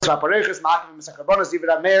You have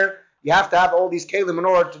to have all these kelim in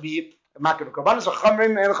order to be makir korbanos.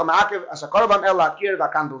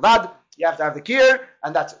 You have to have the kir,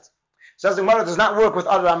 and that's it. Says the Gemara does not work with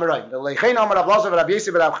other Amoraim.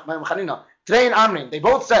 Train Amrin. They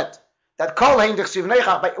both said that kol hein dechsiv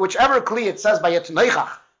neichach, by whichever kli it says by it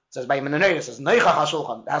neichach, it says by menonei, it says neichach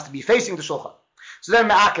hashulchan. It has to be facing the shulchan. So then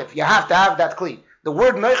me'akev, you have to have that kli. The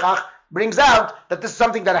word neichach brings out that this is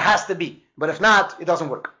something that it has to be. But if not, it doesn't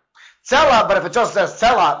work. Tzela, but if it just says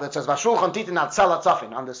tzela, that says vashulchan titin not tzela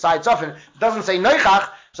tzafin, on the side tzafin, it doesn't say neichach,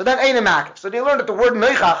 so then ain't a me'akev. So they learned that the word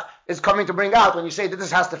neichach is coming to bring out when you say that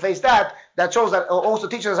this has to face that shows that also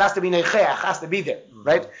teaches us has to be neicheach, has to be there,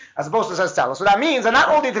 right? As opposed to says tzela. So that means that not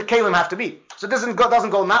only the kelim have to be. So this doesn't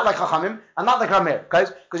go not like Chachamim and not like Rameir, guys,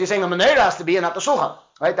 because you're saying the menorah has to be and not the shulchan,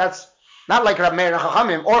 right? That's not like Rameir and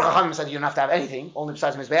Chachamim, or Chachamim said you don't have to have anything, only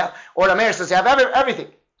besides Mizbeach, or Rameir says you have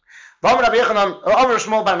everything. Also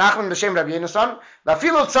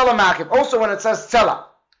when it says tzela,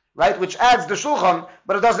 right, which adds the shulchan,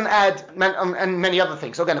 but it doesn't add and many other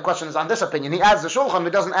things. So again, the question is on this opinion. He adds the shulchan,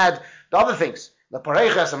 but doesn't add the other things, the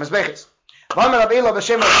pareiches and mizbeches. Even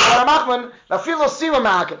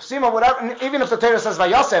if the Torah says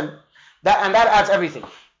vayasem, that adds everything.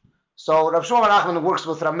 So Rav Shmuel ben Nachman works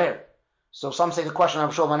with Rameir. So some say the question of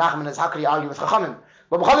Rav Shmuel ben Nachman is how could he argue with Chachamim?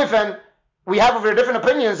 But b'chalifen, we have over different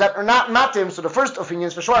opinions that are not matim. So the first opinion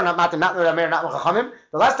is for sure not matim, not with Rameir, not with Chachamim.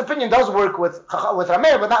 The last opinion does work with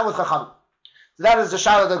Rameir, but not with Chachamim. So that is the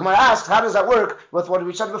shaila that Gemara asks. How does that work with what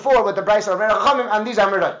we said before with the Bryce of Rameir and Chachamim and these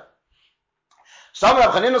Amirai? Some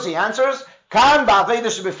Rav Chaninus he answers, Kan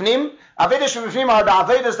ba'avedas shebifnim. Avedas shebifnim are the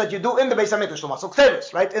avedas that you do in the Beis Hamikdash, so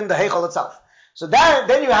kseres, right, in the Heichal itself. So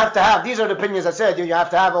then you have to have, these are the opinions that said you have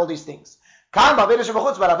to have all these things. Kan ba'avedas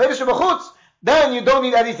shebechutz, but avedas shebechutz, then you don't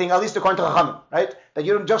need anything, at least according to Chachamim, right? That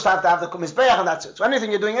you don't just have to have the Mizbeach and that's it. So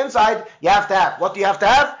anything you're doing inside, you have to have. What do you have to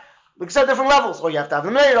have? We said different levels. Or you have to have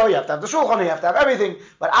the Meir, or you have to have the Shulchan, or you have to have everything.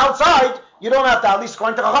 But outside, you don't have to, at least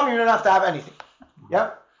according to Chachamim, you don't have to have anything.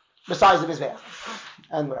 Yeah? Besides the Mizbeach.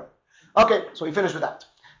 And whatever. Okay, so we finished with that.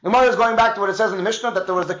 The Gemara is going back to what it says in the Mishnah, that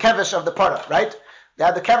there was the kevish of the parah, right? They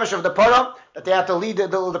had the kevish of the parah, that they had to lead,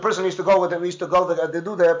 the person used to go with it, to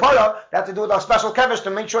do the parah, they had to do a special kevish to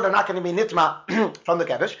make sure they're not going to be nitma from the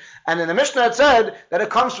kevish. And in the Mishnah it said that it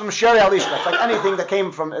comes from Sheri Alishka. It's like anything that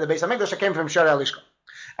came from the Beis HaMikdash that came from Sheri Alishka.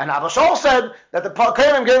 And Abba Shaul said that the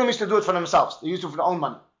Kelim Gelim used to do it for themselves. They used it for their own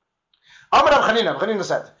money. Amar Rav Chanina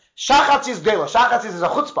said, Shachatz is Gela. Shachatz is a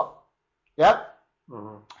chutzpah. Yeah?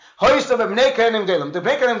 Hoist of Bnei Kelim Gelim. The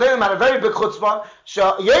Bnei Kelim Gelim had a very big chutzpah.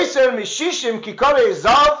 Yeser mishishim kikore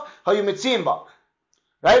zav hayumitzim ba.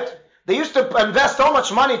 Right? They used to invest so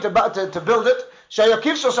much money to build it.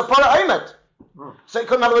 Shayakiv shosapara aymet. So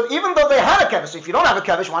in other words, even though they had a kevish, so if you don't have a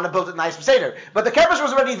kevish, you want to build it nice beseder. But the kevish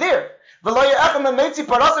was already there. It's like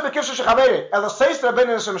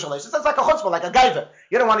a chutzpah, like a gaiva.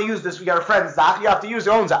 You don't want to use this for your friend's zach, you have to use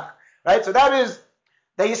your own zach. Right? So that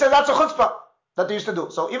he said that's a chutzpah that they used to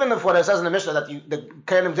do. So even if what it says in the Mishnah that the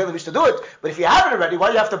Kelim Gelim used to do it, but if you have it already, why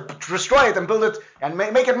do you have to destroy it and build it and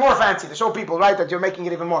make it more fancy to show people, right, that you're making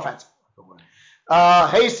it even more fancy?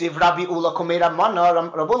 Heisiv Rabbi Ula Kumeir Amana,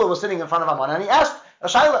 Rabbi Ula was sitting in front of Amana and he asked a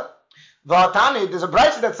shaila. V'atani, there's a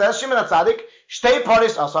brayso that says Shimon HaTzadik shtei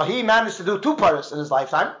paris. So he managed to do 2 paris in his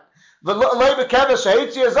lifetime. V'loi bekevish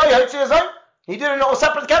heitzi azay. He didn't know a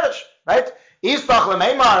separate kevish, right? Istach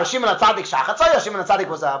lemeimar Shimon HaTzadik shachatzaya. Shimon HaTzadik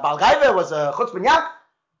was a balgaiva, was a chutz binyak.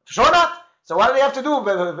 Sure not. So why did they have to do?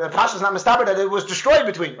 Pasha's not mistaber that it was destroyed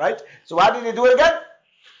between, right? So why did they do it again?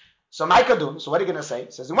 So Maikadun. So what are you going to say?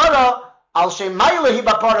 It says Gemara al shemayla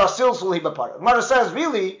hibapara silsul hibapara. Gemara says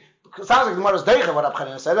really. It sounds like the Gemara's deicha what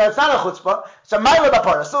Abchanin said. It's not a chutzpah. It's a ma'ila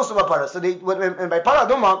b'para, still b'para. So by para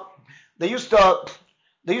aduma, they used to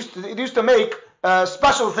make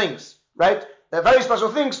special things, right? Very special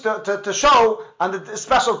things to show on the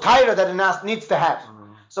special tire that it needs to have.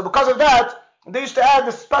 So because of that, they used to add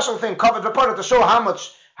this special thing covered b'para to show how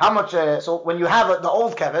much. So when you have the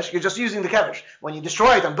old kevish, you're just using the kevish. When you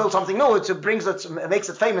destroy it and build something new, it makes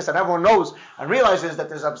it famous and everyone knows and realizes that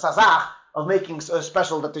there's a sazach of making a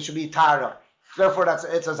special that they should be tara. Therefore,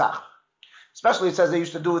 it's a zach. Especially, it says they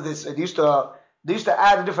used to do this. They used to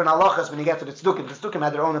add different halachas when you get to the tzdukim. The tzdukim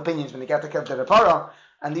had their own opinions when they get to the parah,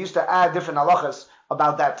 and they used to add different halachas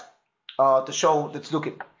about that to show the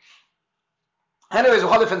tzdukim. Anyways, so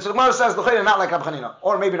the Gemara says not like Rab Chanina,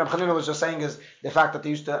 or maybe Rab Chanina was just saying is the fact that they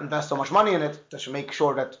used to invest so much money in it to make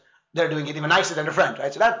sure that they're doing it even nicer than their friend,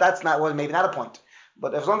 right? So that's maybe not a point.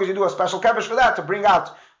 But as long as you do a special kevish for that to bring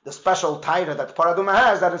out the special taira that paraduma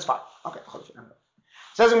has, that is fine. Okay.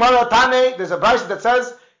 It says in Gemara Tane, there's a brayso that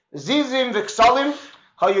says Zizim v'ksalim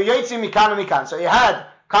So you had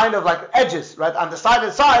kind of like edges, right? On the side,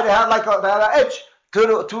 they had like they had an edge to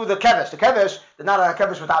the kevesh. The kevesh did not have a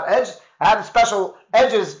kevesh without edge. It had special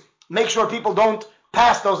edges. Make sure people don't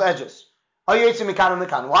pass those edges. Why?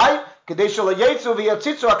 Because the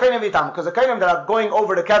kainim that are going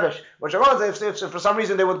over the kevesh, which are if for some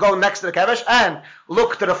reason they would go next to the kevesh and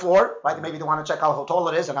look to the floor, right? Maybe they want to check how tall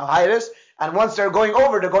it is and how high it is. And once they're going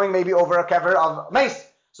over, they're going maybe over a kever of mace.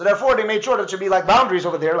 So therefore, they made sure that there should be like boundaries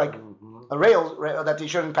over there, like a rail that they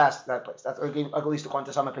shouldn't pass that place. That's at least according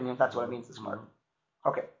to some opinion. That's what it means. This part.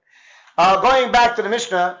 Okay. Going back to the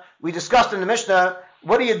Mishnah, we discussed in the Mishnah.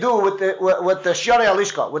 What do you do with the Shari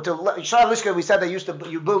Alishka? With the Shari Alishka, we said they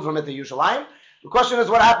you build from it the Yerushalayim. The question is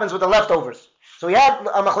what happens with the leftovers. So we had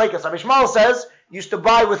a machlekes. Rabbi Shmuel says you used to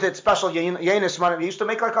buy with it special yenis money. You used to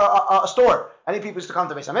make like a store. Any people used to come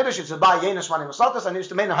to Beis Hamikdash, used to buy yenis money with saltas, and used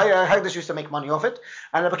to make Hagdash used to make money off it.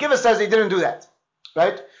 And Rabbi Akiva says they didn't do that,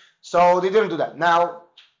 right? So they didn't do that. Now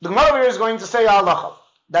the Gemara here is going to say halacha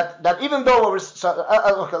that even though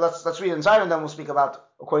okay, let's read inside and then we'll speak about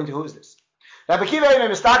according to who is this. Rabbi Akiva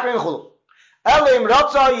is mistakrin chulu. Elim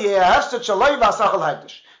ratza yehestet shaloi v'asachal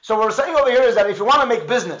Hagdash. So what we're saying over here is that if you want to make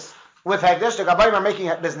business with Hagdash, the Gabbayim are making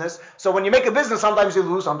business. So when you make a business, sometimes you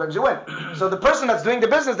lose, sometimes you win. So the person that's doing the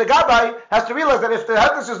business, the Gabbai, has to realize that if the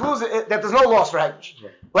Hagdash is losing, that there's no loss for Hagdash.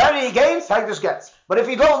 Wherever he gains, Hagdash gets. But if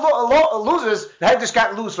he loses, the Hagdash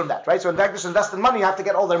can't lose from that, right? So when the Hagdash invests in money, you have to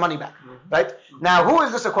get all their money back, right? Now, who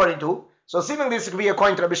is this according to? So seemingly this could be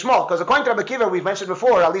according to Rabbi Shmuel, because according to Rabbi Akiva, we've mentioned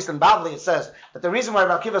before, at least in Bavli, it says that the reason why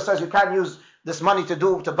Rabbi Akiva says you can't use this money to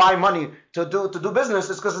buy money to do business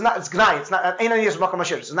is because it's gnai. It's not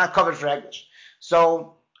it's not covered for Hagdash.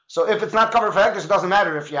 So if it's not covered for Hagdash, it doesn't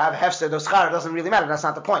matter if you have hefsed or schar. It doesn't really matter. That's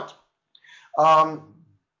not the point.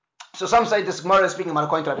 So some say this Gemara is speaking about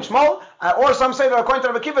according to Rabbi Shmuel, or some say that according to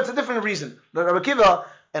Rabbi Akiva, it's a different reason. But Rabbi Akiva,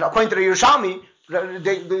 and according to the Yerushalmi, the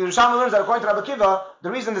Yerushalmi learns that according to Rabbi Akiva,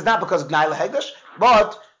 the reason is not because gnai lehegdash,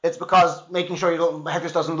 but it's because making sure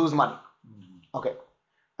Hagdash doesn't lose money. Okay.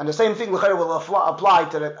 And the same thing will apply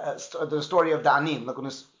to the story of the anim.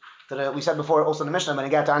 We said before also in the Mishnah when you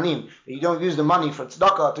get to anim, that you don't use the money for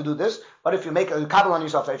tzedakah to do this, but if you make a kabbalah on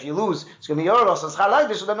yourself, that if you lose, it's going to be your loss and schar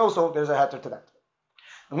like so then also there's a heter to that.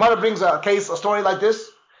 The Gemara brings a story like this.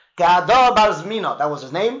 Ga'ada bar Zmina, that was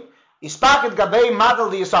his name. Ispaket gabei madal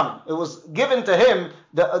the Yisamim. It was given to him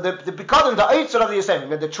the pikadon, the eitzur of the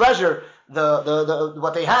Yisamim, the treasure, the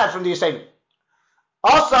what they had from the Yisamim.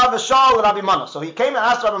 Asa v'shal Rabbi Mana. So he came and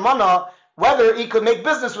asked Rabbi Mana whether he could make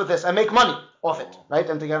business with this and make money off it, right?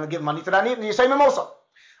 And to give money to the Yisamim also.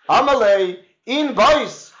 Amalei in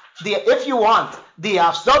bois. If you want the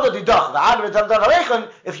afsada didach, the adver,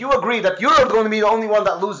 if you agree that you're going to be the only one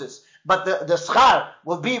that loses, but the schar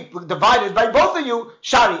will be divided by both of you,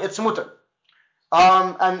 shari, it's mutter.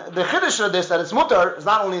 And the chiddush of this, that it's mutter, is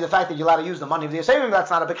not only the fact that you're allowed to use the money of the Yisayim,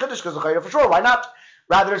 that's not a big chiddush, because l'chayra for sure, why not?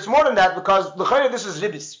 Rather, it's more than that, because l'chayra, this is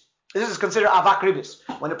ribis. This is considered avak ribis.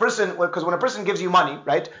 When a person gives you money,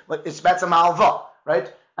 right, it's betzam alva,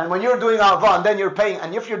 right? And when you're doing alva, and then you're paying,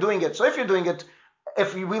 and if you're doing it,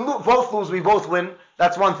 if we both lose, we both win,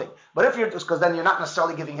 that's one thing. But if because then you're not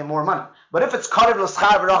necessarily giving him more money. But if it's karev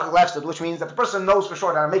l'schar v'rachel lefsed, which means that the person knows for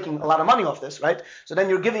sure that I'm making a lot of money off this, right? So then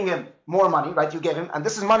you're giving him more money, right? You give him, and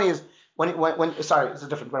this is money is when sorry, it's a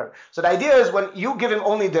different word. So the idea is when you give him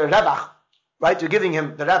only the rebach, right? You're giving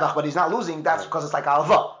him the rebach, but he's not losing. That's because it's like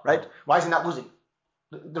alva, right? Why is he not losing?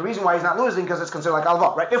 The reason why he's not losing because it's considered like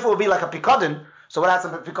alva, right? If it would be like a pikadon. So what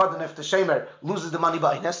happens if pikadon if the shemer loses the money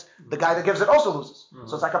by ines, the guy that gives it also loses. Mm-hmm.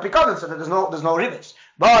 So it's like a pikadon, so there's no ribis.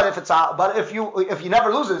 But if he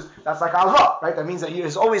never loses, that's like alva, right? That means that he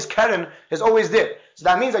is always keren, is always there. So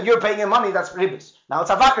that means that you're paying him money, that's ribis. Now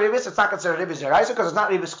it's avak ribis, it's not considered ribis here, right? Because it's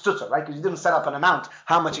not ribis ktsutza, right? Because you didn't set up an amount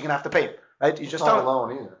how much you're gonna have to pay him, right? You just not a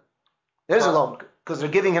loan either. There's a loan because they're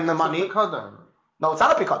giving him the money. No, it's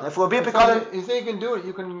not a pikadon. If it would be a pikadon, you say you can do it.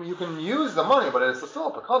 You can use the money, but it's still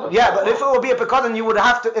a pikadon. Yeah, but if it would be a pikadon, you would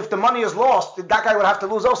have to. If the money is lost, that guy would have to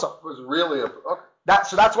lose also. It was really okay.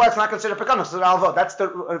 So that's why it's not considered pikadon. It's alva. That's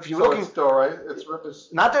if you're looking. It's still right. It's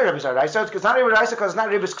ribis. Not the ribis, right? So it's not ribis because it's not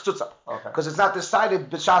ribis ktsutza. Okay. Because it's not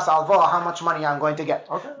decided b'shas alva how much money I'm going to get.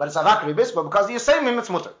 Okay. But it's avak ribis. But because you're saying him,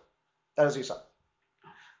 it's mutter. That is Yisrael.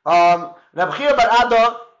 Reb Chia bar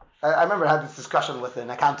Ada. I remember I had this discussion with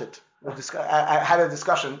an accountant. I had a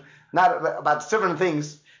discussion not about different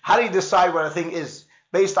things. How do you decide what a thing is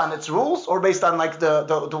based on its rules or based on like the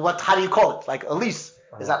what? How do you call it? Like a lease?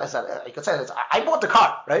 Is that you could say it's I bought the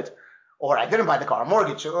car, right? Or I didn't buy the car, a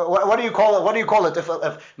mortgage. What do you call it? What do you call it? If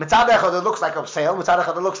mitzad echad it looks like a sale, mitzad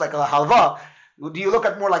echad it looks like a halva. Do you look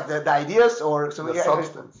at more like the ideas or the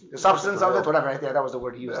substance? The substance of it, whatever. Yeah, that was the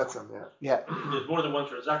word he used. That's him. Yeah. There's more than one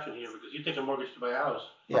transaction here because you take a mortgage to buy a house.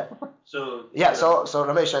 Yeah. So. Yeah. So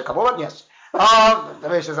Ramesh Shekalim, yes.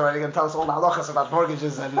 Ramesh is already going to tell us all the halachas about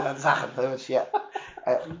mortgages and Sachen. Yeah.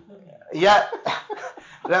 Yeah.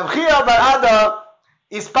 Rav Chia bar Ada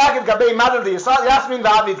is packet gabei madel the Yasmin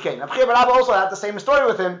v'Avid came. Rav Chia bar Ada also had the same story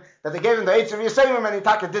with him that they gave him the Eitz of Yisayim and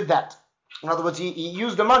Taka did that. In other words, he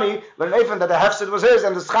used the money, but it happened that the hefsid was his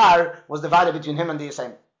and the schar was divided between him and the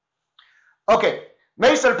Yisayim. Okay,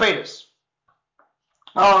 Meiser Peiris.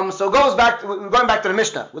 So going back to the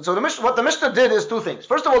Mishnah. So what the Mishnah did is two things.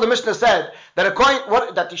 First of all, the Mishnah said that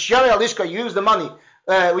that the Shari Alishka used the money.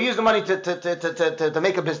 We use the money to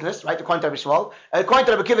make a business, right? According to Rabbi Shmuel. According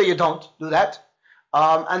to Rabbi Kiva, you don't do that.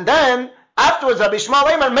 And then afterwards, Rabbi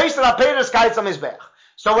Shmuel Meiser Peiris Kaitza Mizbech.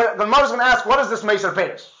 So the Gemara is going to ask, what is this Meiser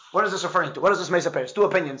Peiris? What is this referring to? What is this Meiser Peiris? Two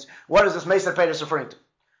opinions. What is this Meiser Peiris referring to?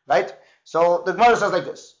 Right? So the Gemara says like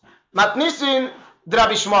this. Matnisin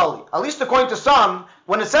Rabbi Shmuel. At least according to some,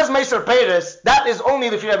 when it says Meiser Peiris, that is only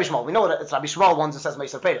the Rabbi Shmuel. We know that it's Rabbi Shmuel ones that says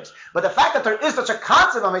Meiser Peiris. But the fact that there is such a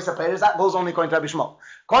concept of Meiser Peiris, that goes only according to Rabbi Shmuel.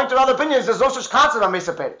 According to other opinions, there's no such concept of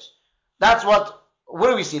Meiser Peiris. That's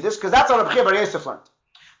where do we see this? Because that's how Rabbi Chia bar Yosef learned.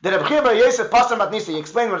 The Rabbi Chia bar Yosef, Pastor Matnisi, he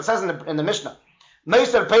explained what it says in the Mishnah.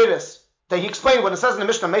 Meiser Peiris. That he explained what it says in the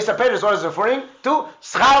Mishnah, Meiser Peiris, what is it referring to?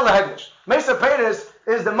 Schar lehegdish. Meiser Peiris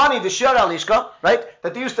is the money, the Shir Alishka, right?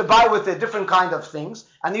 That they used to buy with a different kind of things,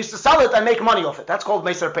 and they used to sell it and make money off it. That's called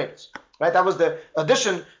Meiser Peiris, right? That was the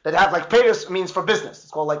addition that had like Peiris means for business.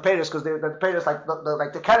 It's called like Peiris because the Peiris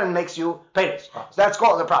like the Karen makes you Peiris. So that's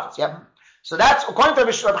called the profits. Yeah. So that's according to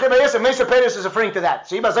Rabbi Chia Yosef, Meiser Peiris is referring to that.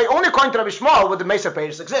 So you must say only according to Rabbi Shmuel would the Meiser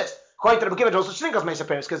Peiris exist. According to Rabbi Kiva, there's no such thing as Meiser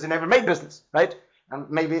Peiris because they never made business, right? And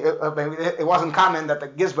maybe it wasn't common that the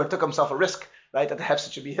Gizber took himself a risk, right? That the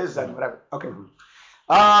hefset should be his and whatever. Okay.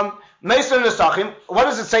 Meiser Nesachim. What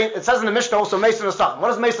does it say? It says in the Mishnah also Meiser Nesachim. What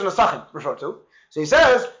does Meiser Nesachim refer to? So he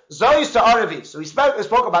says Zois Sa'aravi. So we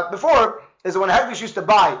spoke about before is when Hegdish used to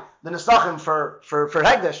buy the Nesachim for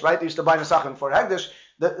Hegdish, right? They used to buy Nesachim for Hegdish.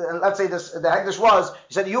 Let's say the Hegdish was.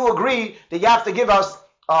 He said you agree that you have to give us.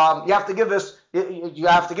 You have to give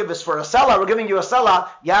us for a seller. We're giving you a seller.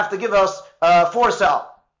 You have to give us 4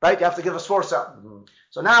 sell, right? You have to give us 4 sell. Mm-hmm.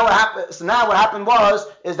 So now what happened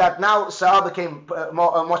is that now sell became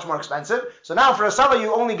much more expensive. So now for a seller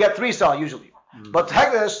you only get 3 sell usually, but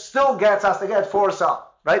Hegdish still has to get 4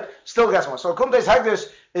 sell, right? Still gets more. So Kumte's Hegdish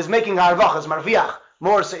is making harvach, is marviach,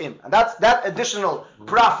 more seim, and that's that additional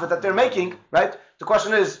profit that they're making, right? The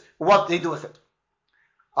question is what they do with it.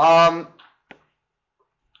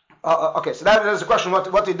 Okay, so that is the question: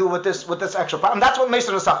 what they do with this extra part, and that's what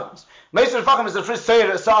Meiser Nesachim is. Meiser Nesachim is the first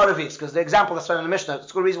Sa'aravis, because the example that's found in the Mishnah.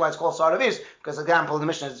 It's a good reason why it's called Sa'aravis, because the example in the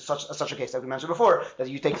Mishnah is such a case that we mentioned before, that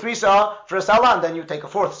you take 3 sa for a sala, and then you take a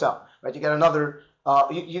 4th sa, right? You get another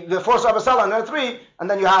the 4 sa of a sala, and then 3, and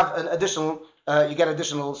then you have an additional. You get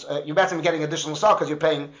additionals. You're basically getting additional sa because you're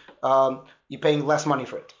paying less money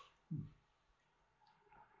for it.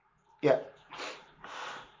 Yeah.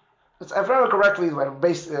 If I remember correctly,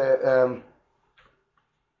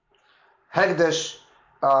 Hegdish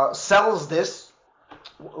sells this.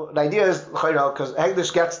 The idea is because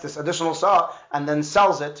Hegdish gets this additional saw and then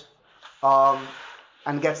sells it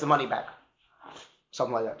and gets the money back,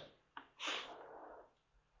 something like that.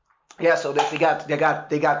 Yeah, so they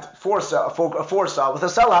got 4 saw with a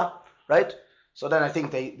seller, right? So then I think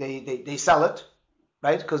they sell it.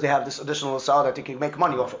 Right, because they have this additional sale that they can make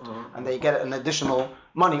money off it, and they get an additional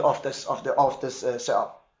money off this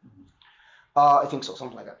sale. I think so,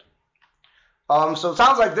 something like that. So it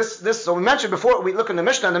sounds like this. So we mentioned before. We look in the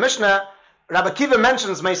Mishnah. In the Mishnah, Rabbi Kiva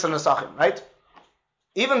mentions Meiser Nesachim, right?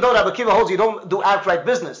 Even though Rabbi Kiva holds you don't do outright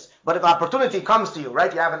business, but if opportunity comes to you,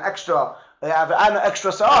 right, you have an extra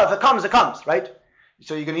sale. If it comes, right?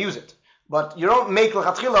 So you're going to use it. But you don't make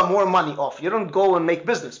l'chatchila more money off. You don't go and make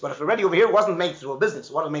business. But if already over here, it wasn't made through a business.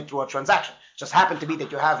 It wasn't made through a transaction. It just happened to be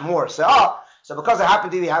that you have more se'ah. So because it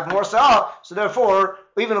happened to be you have more se'ah, so therefore,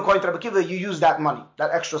 even according to Rabbi Kiva, you use that money,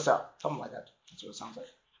 that extra se'ah. Something like that. That's what it sounds like.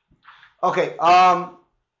 Okay.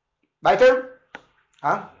 Weiter?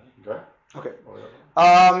 Huh? Okay.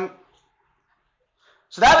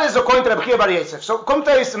 So that is according to Rabbi Chia bar Yosef. So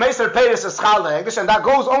Kumte is Meiser Peiris is Schal Hegdish, and that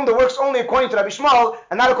works only according to Rabbi Shmuel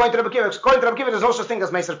and not according to Rabbi Kiva. According to Rabbi Kiva, there's no such thing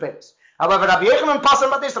as Meiser Peiris. However, Rabbi Yechanan passes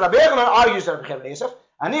about this. Rabbi Yechanan argues Rabbi Chia bar Yosef,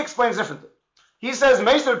 and he explains differently. He says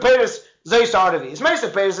Meiser Peiris Zei Sa'aravis. Meiser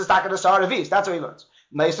Peiris is Taka the Sa'aravis. That's what he learns.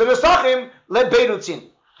 Meiser Nesachim le Beirutzin.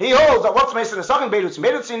 He holds that what's Meiser Nesachim Beirutzin.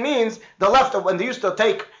 Beirutzin means the left when they used to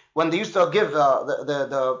give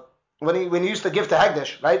when he used to give to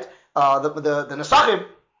Hegdish, right? the Nesachim,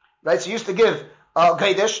 right? So he used to give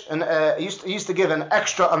Gaidish, and he used to give an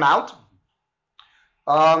extra amount.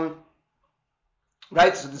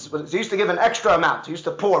 Right, so he used to give an extra amount. He used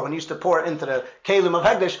to pour, when he used to pour into the Kalim of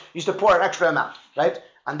Hegdish, he used to pour an extra amount, right?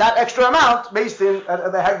 And that extra amount, based in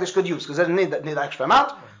the Hegdish could use, because they didn't need that extra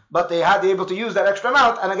amount, but they had to be able to use that extra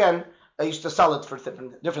amount, and again, they used to sell it for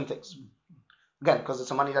different things. Again, because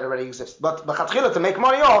it's a money that already exists. But B'chatchila, to make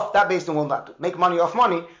money off, that based in will not do. Make money off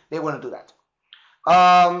money, they wouldn't do that.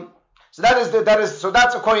 So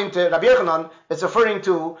that's according to Rabbi Yochanan, it's referring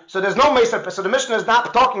to, so there's no Meser, so the Mishnah is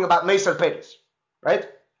not talking about Meser Peiris. Right?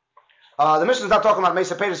 The Mishnah is not talking about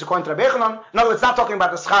Meser Peiris according to Rabbi Yochanan. No, it's not talking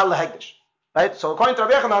about the Schar LeHegdish. Right? So according to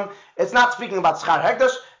Rabbi Yochanan, it's not speaking about Schar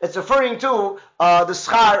Hegdish. It's referring to the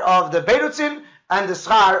Schar of the Beirutzin and the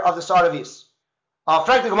Schar of the Saravis.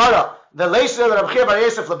 Frank the Gemara, the Leisel Rabbi Chia Bar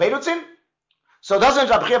Yosef LeBeirutzin. So doesn't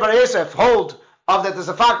Rabbi Chia Bar Yosef hold of that there's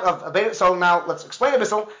a fact of Beirutzin? So now let's explain a bit.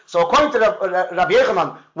 So according to Rabbi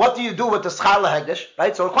Yochanan, what do you do with the Schar LeHegdish?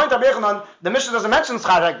 Right? So according to Rabbi Yochanan, the Mishnah doesn't mention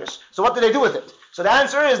Schar Hegdish. So what do they do with it? So the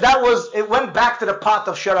answer is it went back to the pot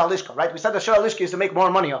of Shir Alishka, right? We said that Shir Alishka used to make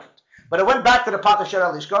more money off it. But it went back to the pot of Shir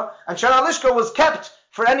Alishka, and Shir Alishka was kept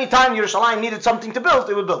for any time Yerushalayim needed something to build,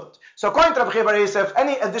 they would build it. So according to Rabbi Chia Bar Yosef,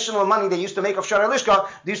 any additional money they used to make of Shir Alishka,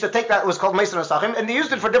 they used to take that, it was called Meiser Nesachim, and they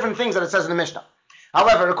used it for different things that it says in the Mishnah.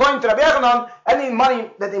 However, according to Rabbi Yochanan, any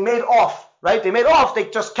money that they made off, right? They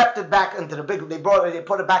just kept it back into the big, they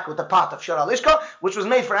put it back with the pot of Shir Alishka, which was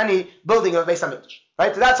made for any building of Beis HaMikdash.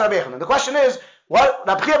 Right? So that's Rabbi Yochanan. The question is, what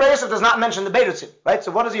Rabbi Chia Bar Yosef does not mention the Beirutzin, right?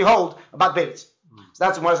 So what does he hold about Beirutzin? So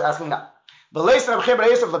that's what he's asking now. The latest Rabbi Chia Bar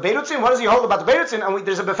Yosef the Beirutzin, what does he hold about the Beirutzin? And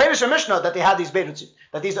there's a Beferish Mishnah that they had these Beirutzin,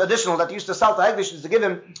 that these additional, that used to sell to Hegdish, is to give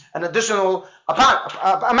him an additional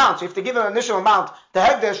amount. So if they give him an additional amount to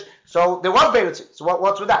Hegdish, so there was Beirutzin. So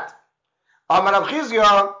what's with that? Rabbi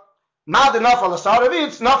Chizkiah, Mad Nafal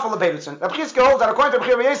Saravis, Nafal Beirutzin. Rabbi Chizkiah holds that according to Rabbi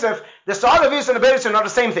Chia Bar Yosef, the Saravis and the Beirutzin are the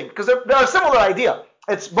same thing, because they're a similar idea.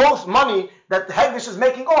 It's both money that the Hegdish is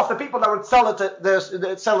making off the people that would sell it to the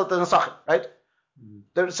Nesachim, right?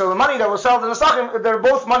 So the money that was sold to the Nesachim, they're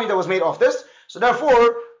both money that was made off this. So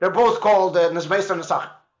therefore, they're both called Meiser Nesachim.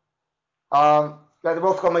 They're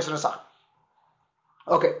both called Meiser Nesachim.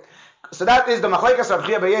 Okay, so that is the Machlekes Rabbi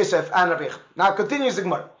Chia Bar Yosef and Rabbi Yochanan. Now continues the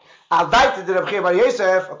Gemara. Al daite de Rabbi Chia Bar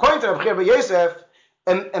Yosef. According to Rabbi Chia Bar Yosef,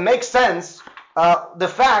 it makes sense the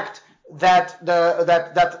fact that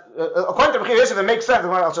according to Rabbi Chia Bar Yosef, it makes sense.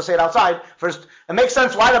 I'll just say it outside first. It makes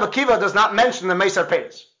sense why Rabbi Kiva does not mention the Meiser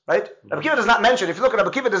Peiris. Right? Rabbi Kiva does not mention, if you look at Rabbi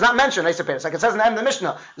Kiva, does not mention Meiser Peiris. Like it says in the end of the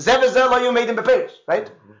Mishnah, Zev Ezel Lo You Made Him Bepeiris.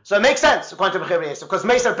 Right? So it makes sense according to Rabbi Kiva Yosef, because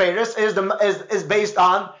Meiser Peiris is based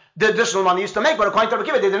on the additional money used to make, but according to Rabbi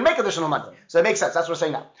Kiva, they didn't make additional money. So it makes sense. That's what we're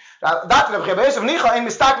saying now. That Rabbi Kiva Yosef, Nicha in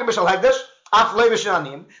Mistakrim B'Shal Hegdish, Af Lei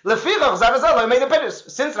B'Shinanim, Lefichach Zev Ezel Lo You Made Him Peiris.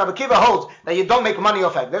 Since Rabbi Kiva holds that you don't make money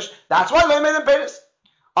off Hegdish, that's why Lo You Made Him Peiris.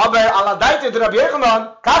 Aber Aladaite de Rabbi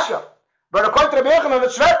Yochanan, Kasha. But according to Rabbi Yochanan,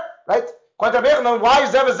 it's fair, right? According to Rabbi Yochanan, why is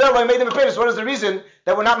Zev Ezel made them a Peiris? What is the reason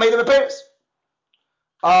that we're not made them a Peiris?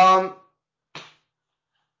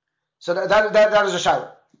 So that is a shayla.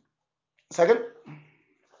 Second.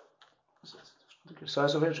 Sorry,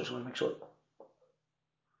 so very just want to make sure.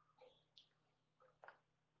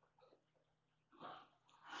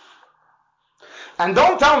 And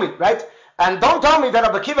don't tell me, right? And don't tell me that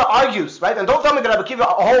Rabbi Kiva argues, right? And don't tell me that Rabbi Kiva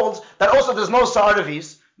holds that also there's no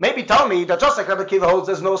Saravis. Maybe tell me that just like Rabbi Kiva holds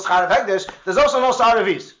there's no Schar of Hegdish, there's also no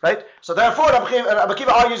Saravis, right? So therefore Rabbi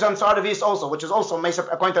Kiva argues on Saravis also, which is also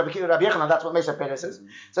according to Rabbi Yochanan, that's what Meiser Peiris is. It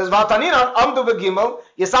says V'Tanina Amdu V'Gimel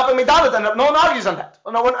Yisapim Midalet, and no one argues on that.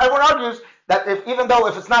 Everyone argues that if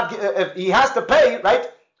he has to pay, right?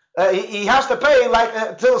 He has to pay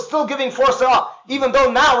like still giving 4 sa'ah, even though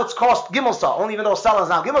now it's cost Gimel sa'ah. Only even though Salah is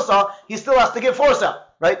now Gimel sa'ah, he still has to give 4 sa'ah,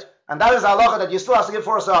 right? And that is halacha that you still has to give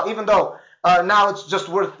 4 sa'ah, even though now it's just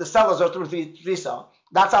worth, the sellers are worth 3 sa'ah.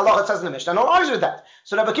 That's how it says in the Mishnah. No one argues with that.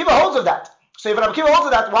 So Rabbi Kiva holds of that. So if Rabbi Kiva holds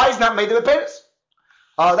of that, why is not made of a Peiris?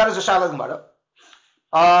 That is a Shaila Gemara.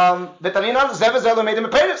 V'Taninan Zev Ezel made him a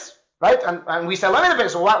Peiris, right? And we say let made a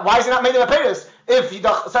Peiris. So why is he not made of a Peiris? If he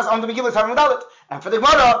says on the Megillah having Dalit, and for the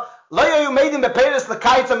Gemara, Lo You made him a Peiris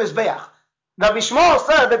l'Kaitza Mizbeach. Rabbi Shmuel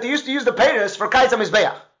said that they used to use the Peiris for Kaitza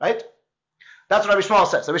Mizbeach, right? That's what Rabbi Shmuel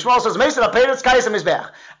says. Rabbi Shmuel says Meiser Peiris Kaitza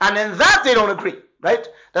Mizbeach, and in that they don't agree, right?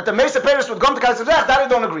 That the Meiser Peiris would come to Kaitza Mizbeach, that they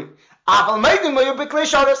don't agree.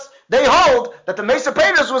 They hold that the Meiser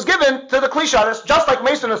Peiris was given to the Klisharis, just like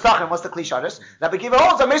Meiser Nesachim was the Klisharis. Rabbi Kiva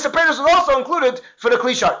holds that Meiser Peiris was also included for the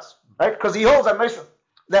Klisharis, right? Because he holds that Meiser.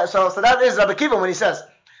 So that is Rabbi Kiva when he says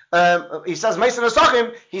Meiser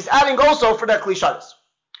Nesachim, he's adding also for that Klisharis.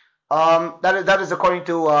 That is according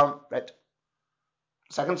to right.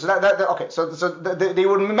 Second, so okay. So they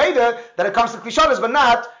would made it that it comes to klishadas, but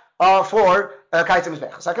not for kaitzim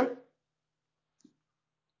mizbech. Second.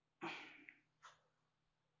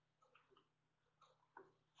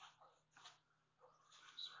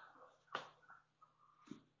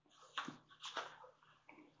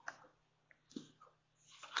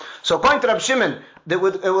 So according to Rab Shimon, it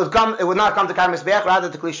would not come to kaitzim mizbech, rather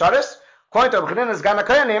to klishadas. According to Rab Chanina's Gana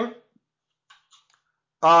Koyanim,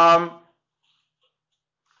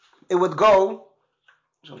 it would go.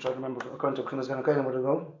 So I'm trying to remember. According to Rab Chanina's Gana Koyanim, would it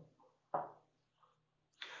go?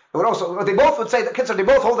 It would also. They both would say that Kitzur. They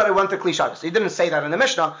both hold that it went to klishadas. He didn't say that in the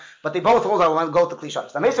Mishnah, but they both hold that it went go to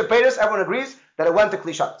klishadas. The Mesa Peiris, everyone agrees that it went to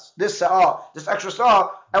klishadas. This extra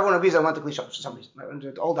saw, everyone agrees that it went to klishadas for some reason.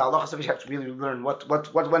 All the halachas, you have to really learn what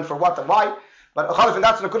went for what and why. But and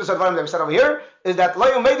that's the Nekudas Advarim that we said over here, is that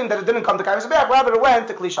Loyu made him that it didn't come to Kaitzim Mizbeach, rather it went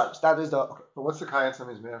to klishadas. That is the okay. But what's the Kaitzim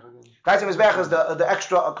Mizbeach again? Kaitzim Mizbeach is the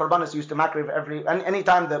extra korbanos used to makriv any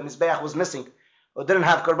time the Mizbeach was missing or didn't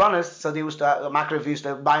have korbanos, so they used to makriv used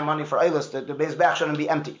to buy money for eilis. The Mizbeach shouldn't be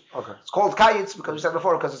empty. Okay. It's called kayitz because we said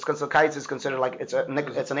before, because it's considered kayitz is considered like it's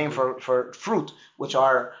a name for fruit, which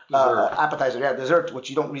are appetizer, dessert, which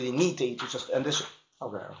you don't really need to eat. It's just an addition.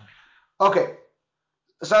 Okay.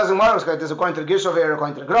 So as this is according to the Gish over here,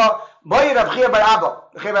 according to the Gra. Boy Rav Chia bar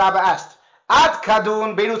Abba. Chia bar Abba asked, Ad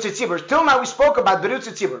kadun berutze tzibur. Till now we spoke about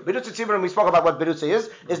berutze tzibur. Berutze tzibur, and we spoke about what berutze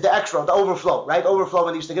is the extra, the overflow, right? Overflow,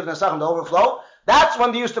 when they used to give the Nesachim, the overflow. That's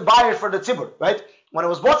when they used to buy it for the tzibur, right? When it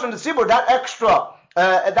was bought from the tzibur, that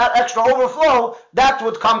extra overflow, that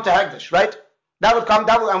would come to Hegdish, right?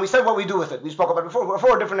 And we said what we do with it. We spoke about it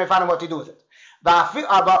before different Nefanim what to do with it.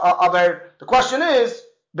 The question is,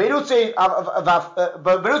 berutze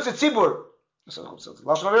tzibur. So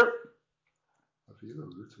lashon over here.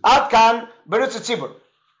 Ad kan berutze tzibur.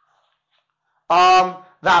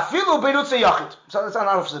 Va'afilu berutze yachid. So that's not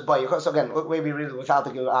opposite boy. So again, maybe read it without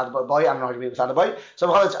the boy. I don't know how to read it without the boy.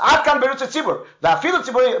 So it's ad kan berutze tzibur. Va'afilu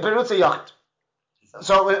tzibur berutze yachid.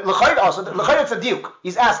 So l'chayid also, l'chayid it's a diuk.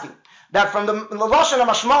 He's asking that from the lashon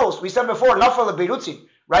hamashmaos we said before nafal berutzin.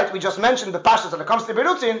 Right? We just mentioned the pashas when it comes to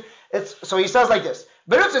berutzin. So he says like this: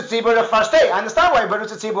 berutze tzibur farstei. I understand why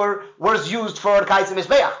berutze tzibur was used for kaitzim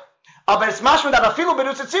mizbeach. But it's mashma that afilu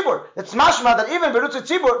berutze tzibur. It's mashma that even berutze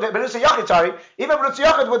tzibur, berutze yachid, even berutze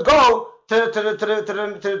yachid would go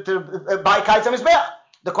to buy kaitzim mizbeach.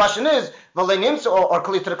 The question is, v'leinimtzu or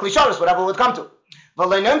to the klisharis, whatever it would come to.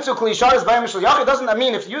 V'leinimtzu klisharis by mishul yachid doesn't that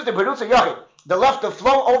mean if you use the berutze yachid, the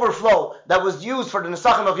overflow that was used for the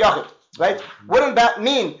nesachim of yachid. Right? Wouldn't that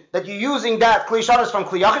mean that you're using that kli shadas from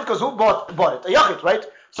kli yachid? Because who bought it? A yachid, right?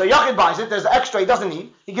 So yachid buys it. There's extra he doesn't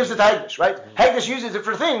need. He gives it to Hegdish, right? Hegdish uses it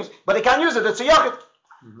for things, but he can't use it. It's a yachid.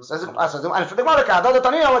 And for the Gemara,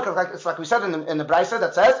 it's like we said in the Brisa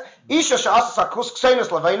that says, Isha she'asas hakus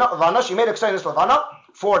kseinis levana. She made a kseinis levana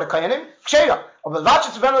for the kayanim ksheira.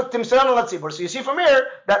 So you see from here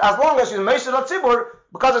that as long as you meisel latzibur,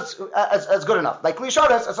 because it's good enough. By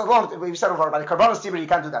klishadas, as long as we said before, by the karbanos tzibur you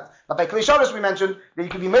can't do that. But by klishadas we mentioned that you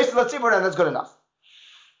can be meisel latzibur and that's good enough.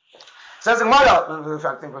 Says in Gemara,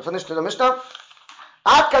 I think we finished the Mishnah.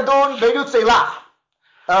 Ad kadon berutze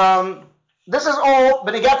lach. This is all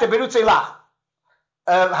benegate berutze lach.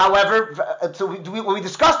 However, we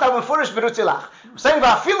discussed that when Furish berutze lach. We're saying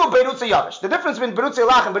va'afilu berutze yavish. The difference between berutze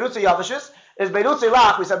lach and berutze yavish is berutze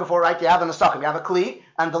lach. We said before, right? You have an nesachim, you have a kli,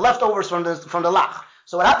 and the leftovers from the lach.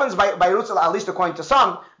 So what happens by berutze lach, at least according to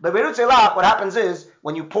some, by berutze lach, what happens is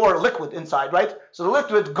when you pour liquid inside, right? So the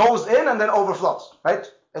liquid goes in and then overflows, right?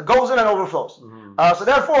 It goes in and overflows. So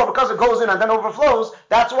therefore, because it goes in and then overflows,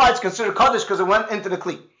 that's why it's considered kaddish because it went into the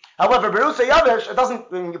kli. However, berutze yavish, it doesn't.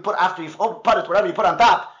 When you put after you put it, whatever you put on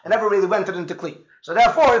top, it never really went into kli. So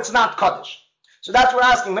therefore, it's not kaddish. So that's what we're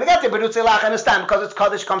asking. When I get to berutze lach, I understand because it's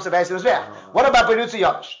kaddish comes to base mizbeach. What about berutze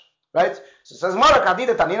yavish? Right? So it says Mara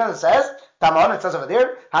Kadida Tanina. It says Tamon. It says over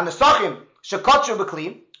there Hanesachim shekachu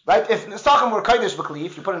b'kli. Right? If nesachim were kaddish b'kli,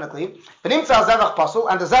 if you put in a kli, v'nimtza zevach pasul,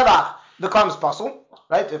 and the zevach becomes pasul.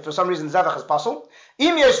 Right? If for some reason zevach is pasul,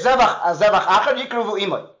 im yesh zevach achar yikruvu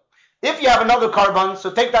imoy. If you have another carbon, so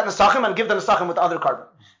take that nesachim and give the nesachim with the other carbon.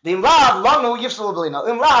 The imlav lanu yifsul belina.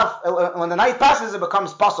 Imlav, when the night passes, it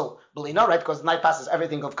becomes pasul belina, right? Because the night passes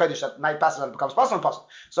everything of kaddish. That night passes and it becomes pasul and pasul.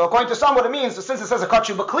 So according to some, what it means, since it says a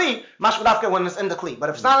kachu b'kli, mashmadafka when it's in the kli. But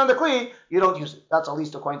if it's not in the kli, you don't use it. That's at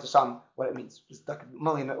least according to some what it means. It's like a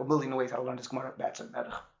million ways how to learn this Gemara.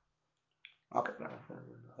 Okay.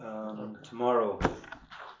 Tomorrow.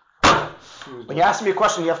 When you ask me a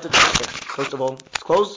question, you have to. Okay. First of all, it's closed.